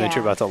 Like, knowing that Yeah.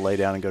 you're about to lay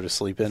down and go to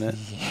sleep in it.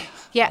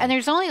 Yeah, and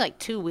there's only like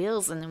 2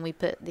 wheels, and then we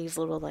put these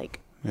little like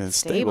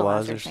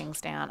stabilizer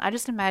things down. I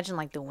just imagine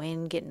like the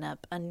wind getting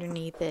up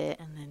underneath it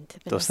and then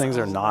tipping Those us things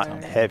are not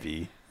over.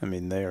 heavy. I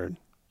mean, they are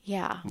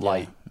Yeah.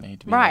 light. made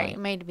to be Right, light.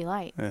 made to be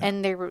light. Yeah.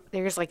 And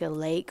there's like a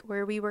lake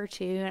where we were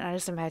too, and I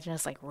just imagine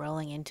us like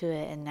rolling into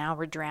it, and now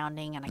we're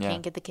drowning, and I Yeah.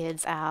 can't get the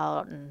kids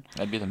out, and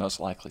That'd be the most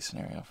likely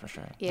scenario for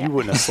sure. yeah, You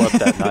wouldn't have slept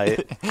that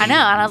night. I know.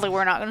 And I was like,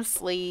 we're not gonna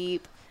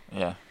sleep.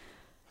 Yeah.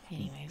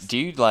 Anyways, Do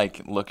you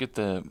like look at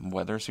the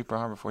weather super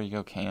hard before you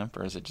go camp,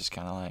 or is it just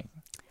kind of like?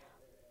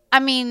 I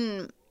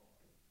mean,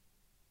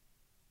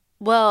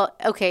 well,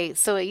 okay,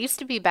 so it used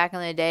to be back in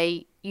the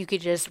day, you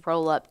could just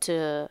roll up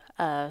to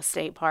a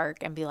state park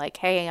and be like,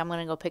 hey, I'm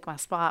going to go pick my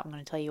spot. I'm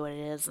going to tell you what it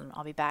is, and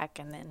I'll be back,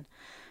 and then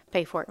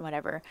pay for it and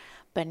whatever.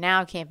 But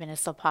now camping is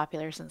so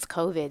popular since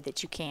COVID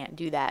that you can't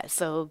do that.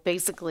 So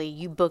basically,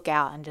 you book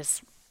out and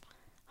just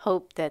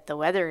hope that the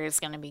weather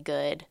is going to be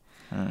good.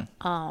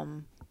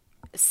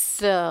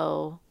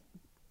 So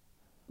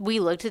we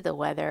looked at the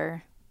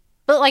weather.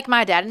 But like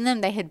my dad and them,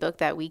 they had booked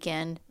that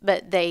weekend,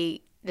 but they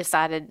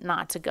decided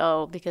not to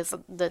go because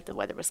the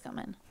weather was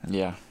coming.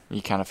 Yeah,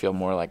 you kind of feel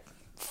more like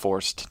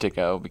forced to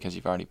go because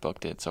you've already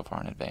booked it so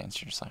far in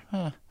advance. You're just like,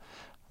 we're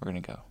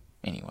gonna go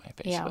anyway.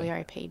 Basically. Yeah, we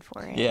already paid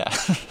for it. Yeah.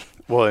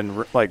 Well,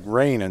 in like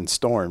rain and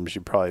storms,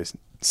 you probably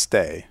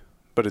stay,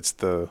 but it's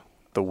the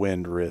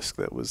wind risk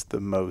that was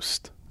the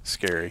most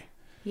scary.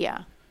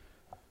 Yeah.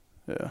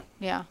 Yeah.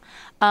 Yeah.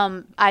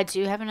 I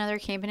do have another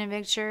camping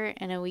adventure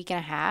in a week and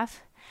a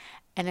half,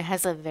 and it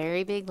has a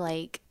very big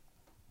lake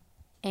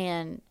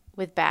and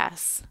with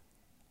bass.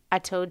 I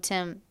told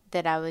Tim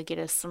that I would get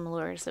us some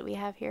lures that we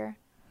have here.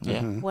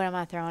 Yeah. What am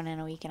I throwing in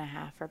a week and a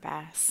half for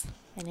bass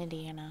in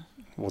Indiana?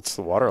 What's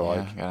the water Yeah,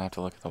 like? you're gonna have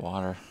to look at the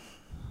water.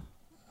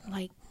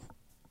 Like,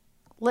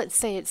 let's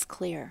say it's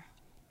clear.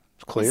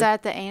 Clear? Is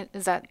that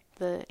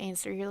the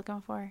answer you're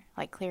looking for?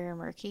 Like clear or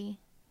murky?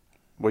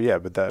 Well, yeah,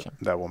 but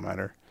that won't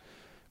matter.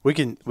 We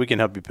can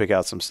help you pick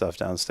out some stuff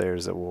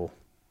downstairs that will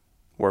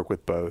work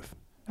with both.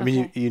 I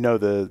mean, Okay. you know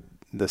the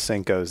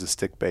Senkos, the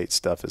stick bait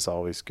stuff is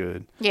always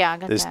good. Yeah, I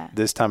got that.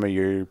 This time of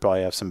year, you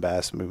probably have some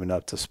bass moving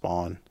up to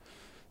spawn.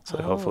 So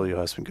hopefully you'll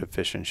have some good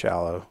fish in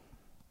shallow.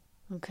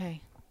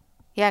 Okay.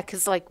 Yeah,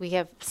 because like we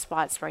have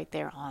spots right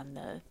there on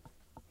the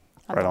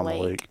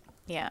lake.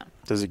 Yeah,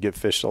 Does it get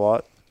fished a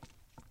lot?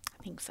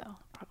 I think so,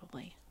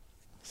 probably.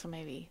 So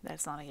maybe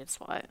that's not a good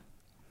spot.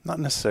 Not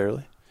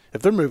necessarily.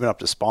 If they're moving up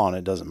to spawn,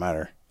 it doesn't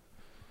matter.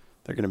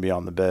 They're going to be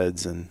on the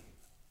beds and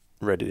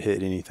ready to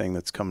hit anything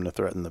that's coming to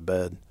threaten the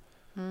bed,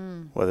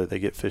 whether they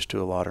get fished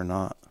to a lot or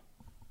not.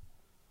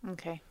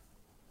 Okay.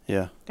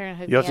 Yeah. They're gonna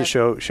hook You have me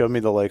to up. show me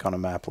the lake on a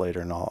map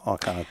later, and I'll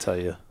kind of tell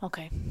you.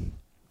 Okay.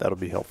 That'll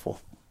be helpful.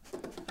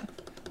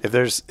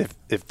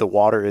 If the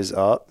water is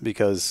up,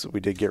 because we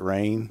did get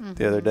rain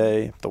the other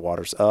day, if the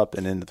water's up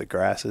and into the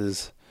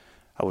grasses,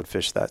 I would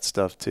fish that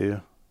stuff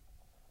too.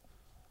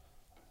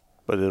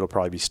 But it'll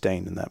probably be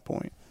stained in that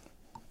point.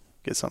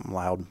 Get something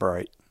loud and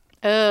bright.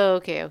 Oh,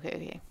 okay.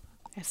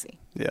 I see.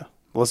 Yeah.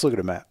 Well, let's look at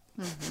a map.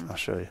 I'll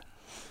show you.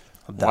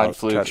 White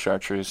fluke,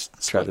 chartreuse,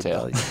 split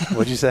tail.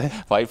 What'd you say?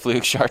 White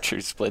fluke,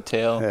 chartreuse, split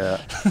tail.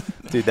 Yeah.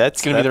 Dude, that's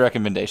It's going to be the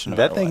recommendation. No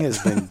that matter thing what.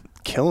 has been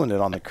killing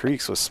it on the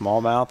creeks with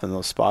smallmouth and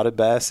those spotted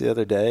bass the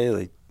other day.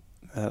 Like,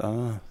 I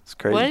don't know. It's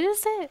crazy. What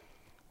is it?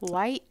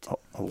 White?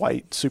 A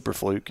white super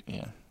fluke.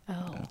 Yeah.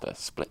 Oh. With the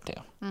split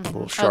tail. A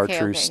little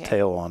chartreuse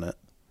tail on it.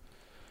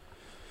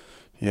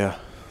 Yeah.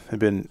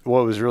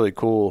 What was really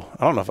cool,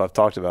 I don't know if I've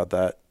talked about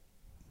that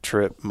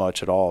trip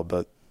much at all,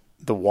 but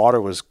the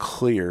water was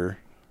clear,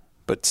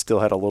 but still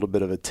had a little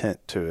bit of a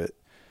tint to it.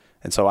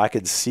 And so I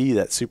could see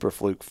that super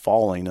fluke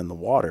falling in the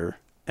water,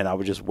 and I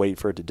would just wait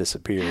for it to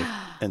disappear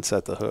and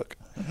set the hook.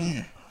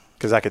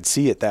 Because I could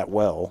see it that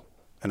well,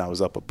 and I was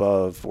up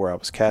above where I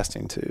was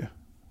casting to.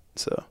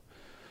 So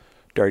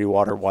dirty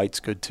water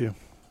white's good too.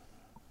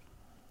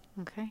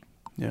 Okay.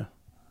 Yeah.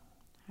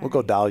 We'll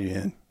go dial you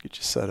in, get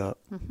you set up.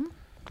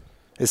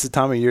 It's the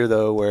time of year,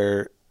 though,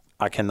 where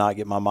I cannot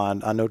get my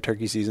mind. I know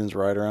turkey season's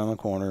right around the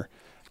corner.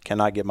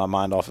 Cannot get my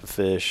mind off of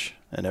fish.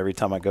 And every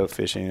time I go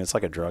fishing, it's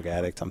like a drug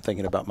addict. I'm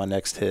thinking about my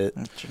next hit.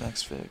 What's your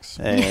next fix?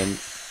 And,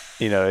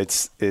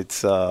 it's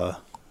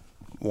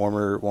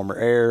warmer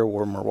air,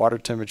 warmer water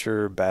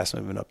temperature, bass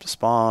moving up to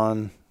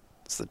spawn.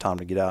 It's the time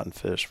to get out and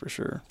fish for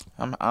sure.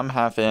 I'm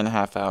half in,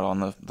 half out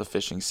on the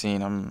fishing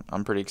scene.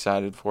 I'm pretty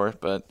excited for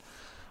it, but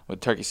with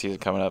turkey season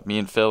coming up, me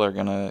and Phil are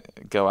gonna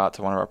go out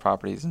to one of our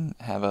properties and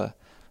have a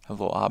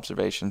little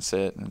observation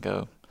sit and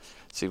go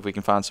see if we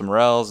can find some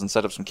rails and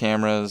set up some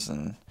cameras.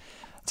 And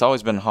it's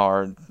always been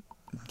hard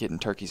getting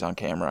turkeys on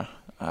camera.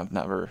 I've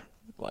never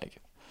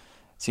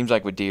seems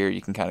like with deer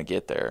you can kind of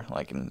get there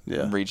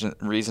and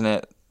reason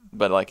it,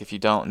 but if you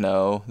don't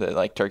know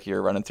that turkey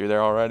are running through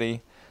there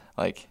already,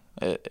 it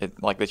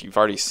that you've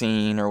already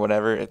seen or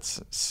whatever, it's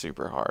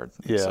super hard.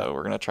 Yeah. So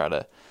we're gonna try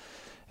to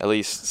at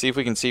least see if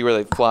we can see where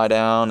they fly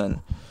down and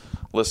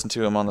listen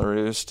to them on the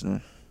roost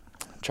and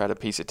try to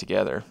piece it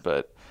together.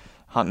 But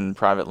hunting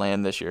private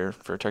land this year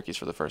for turkeys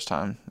for the first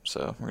time,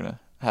 so we're gonna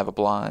have a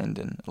blind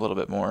and a little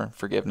bit more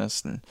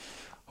forgiveness and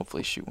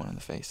hopefully shoot one in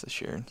the face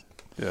this year.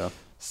 Yeah.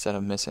 Instead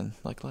of missing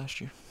like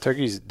last year.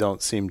 Turkeys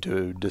don't seem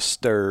to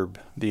disturb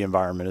the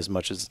environment as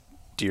much as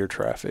deer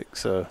traffic.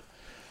 So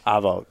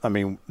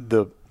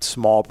the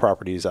small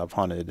properties I've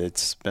hunted,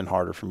 it's been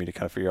harder for me to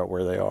kind of figure out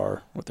where they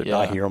are.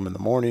 I hear them in the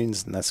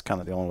mornings, and that's kind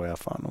of the only way I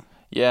find them.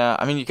 Yeah,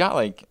 I mean, you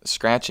got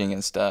scratching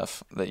and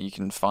stuff that you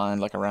can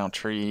find around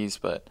trees,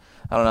 but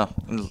I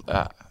don't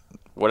know.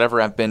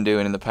 Whatever I've been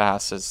doing in the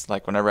past is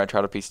whenever I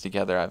try to piece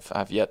together,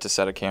 I've yet to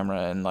set a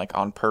camera and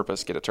on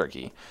purpose get a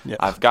turkey. Yeah.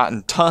 I've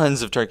gotten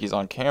tons of turkeys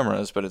on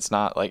cameras, but it's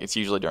not it's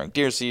usually during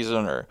deer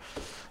season or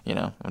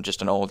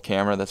just an old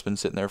camera that's been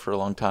sitting there for a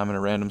long time in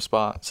a random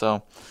spot.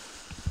 So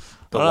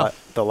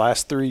the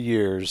last 3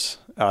 years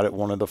out at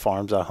one of the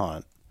farms I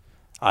hunt,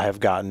 I have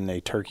gotten a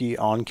turkey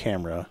on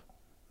camera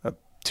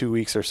 2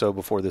 weeks or so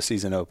before the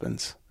season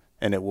opens,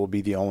 and it will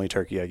be the only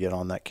turkey I get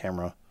on that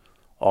camera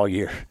all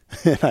year.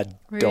 And I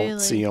don't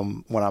see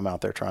them when I'm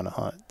out there trying to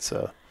hunt.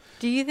 So,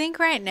 do you think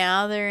right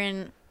now they're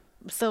in?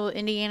 So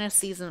Indiana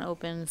season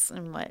opens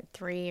in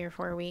 3 or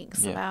 4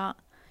 weeks? Yeah. About.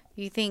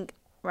 Do you think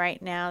right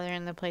now they're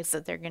in the place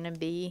that they're gonna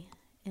be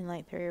in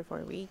 3 or 4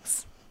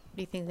 weeks?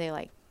 Do you think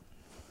they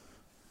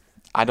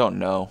I don't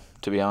know,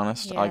 to be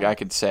honest. Yeah. I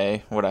could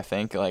say what I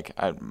think.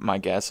 My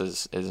guess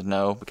is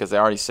no, because they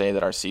already say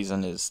that our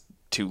season is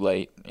too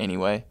late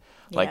anyway.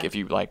 Yeah. If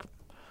you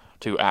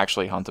to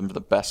actually hunt them, the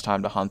best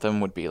time to hunt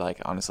them would be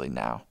honestly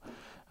now.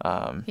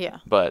 Yeah.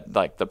 But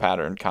the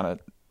pattern kind of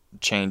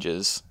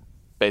changes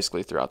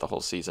basically throughout the whole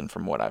season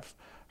from what I've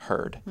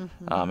heard.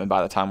 And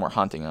by the time we're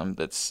hunting them,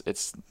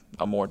 it's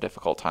a more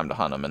difficult time to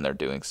hunt them, and they're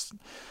doing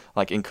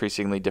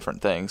increasingly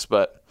different things.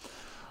 But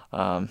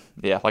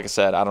Yeah, like I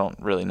said, I don't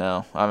really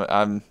know.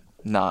 I'm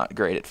not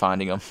great at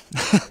finding them,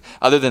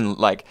 other than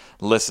like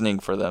listening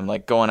for them,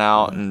 like going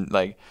out and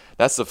like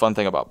that's the fun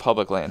thing about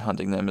public land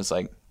hunting them is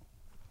like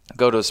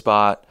go to a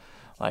spot,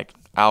 like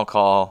owl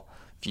call.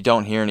 If you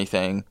don't hear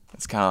anything,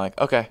 it's kind of like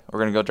okay, we're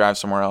gonna go drive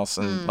somewhere else.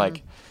 And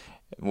like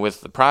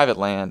with the private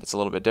land, it's a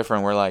little bit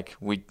different. We're like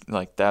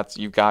that's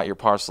you got your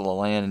parcel of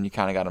land and you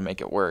kind of got to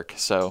make it work.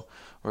 So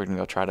we're gonna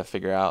go try to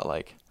figure out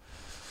like.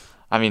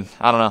 I mean,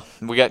 I don't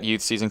know. We got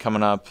youth season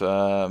coming up.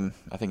 I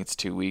think it's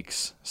 2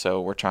 weeks.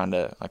 So we're trying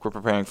to, like, we're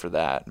preparing for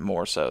that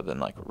more so than,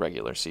 like,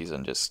 regular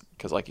season just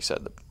because, like you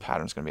said, the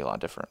pattern's going to be a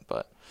lot different.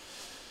 But,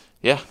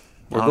 yeah.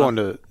 We're going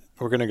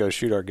to go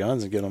shoot our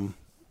guns and get them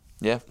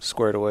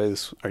squared away.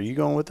 Are you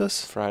going with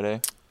us? Friday.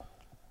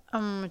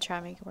 I'm going to try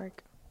to make it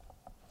work.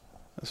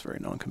 That's very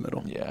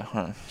non-committal. Yeah.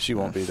 Huh. She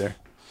won't be there.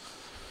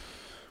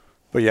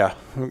 But, yeah,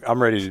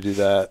 I'm ready to do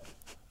that.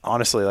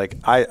 Honestly, like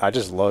I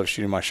just love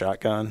shooting my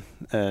shotgun,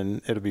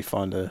 and it'll be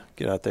fun to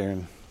get out there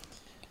and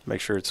make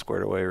sure it's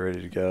squared away,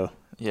 ready to go.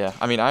 Yeah,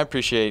 I mean, I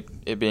appreciate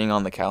it being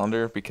on the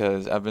calendar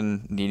because I've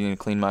been needing to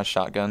clean my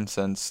shotgun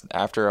since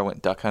after I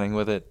went duck hunting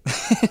with it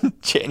in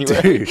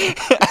January.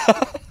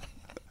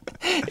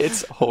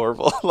 It's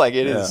horrible. Like,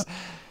 it is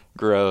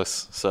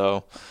gross.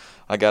 So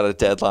I got a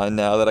deadline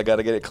now that I got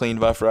to get it cleaned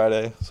by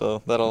Friday.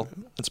 So that'll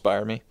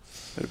inspire me.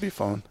 It'll be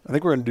fun. I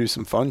think we're going to do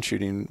some fun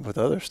shooting with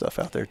other stuff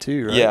out there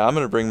too, right? Yeah, I'm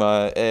going to bring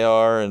my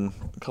AR and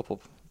a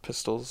couple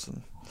pistols.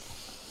 And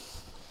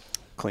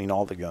clean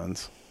all the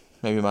guns.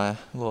 Maybe my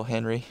little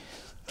Henry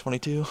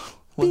 22.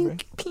 Ping,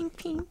 ping,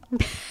 ping.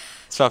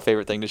 It's my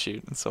favorite thing to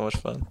shoot. It's so much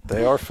fun.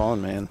 They are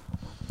fun, man.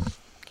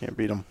 Can't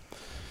beat them.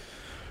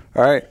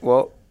 All right,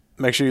 well,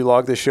 make sure you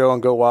log this show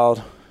on Go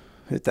Wild.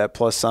 Hit that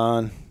plus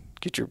sign.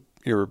 Get your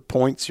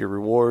points, your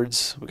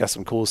rewards. We got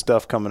some cool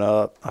stuff coming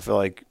up. I feel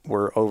like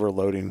we're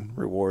overloading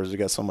rewards. We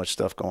got so much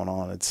stuff going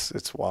on.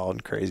 It's wild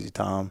and crazy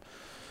time.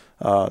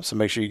 So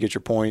make sure you get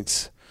your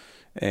points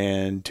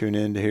and tune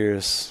in to hear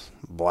us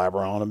blabber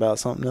on about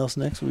something else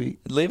next week.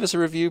 Leave us a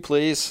review,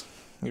 please.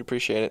 We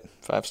appreciate it.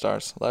 5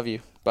 stars. Love you.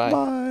 Bye.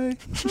 Bye.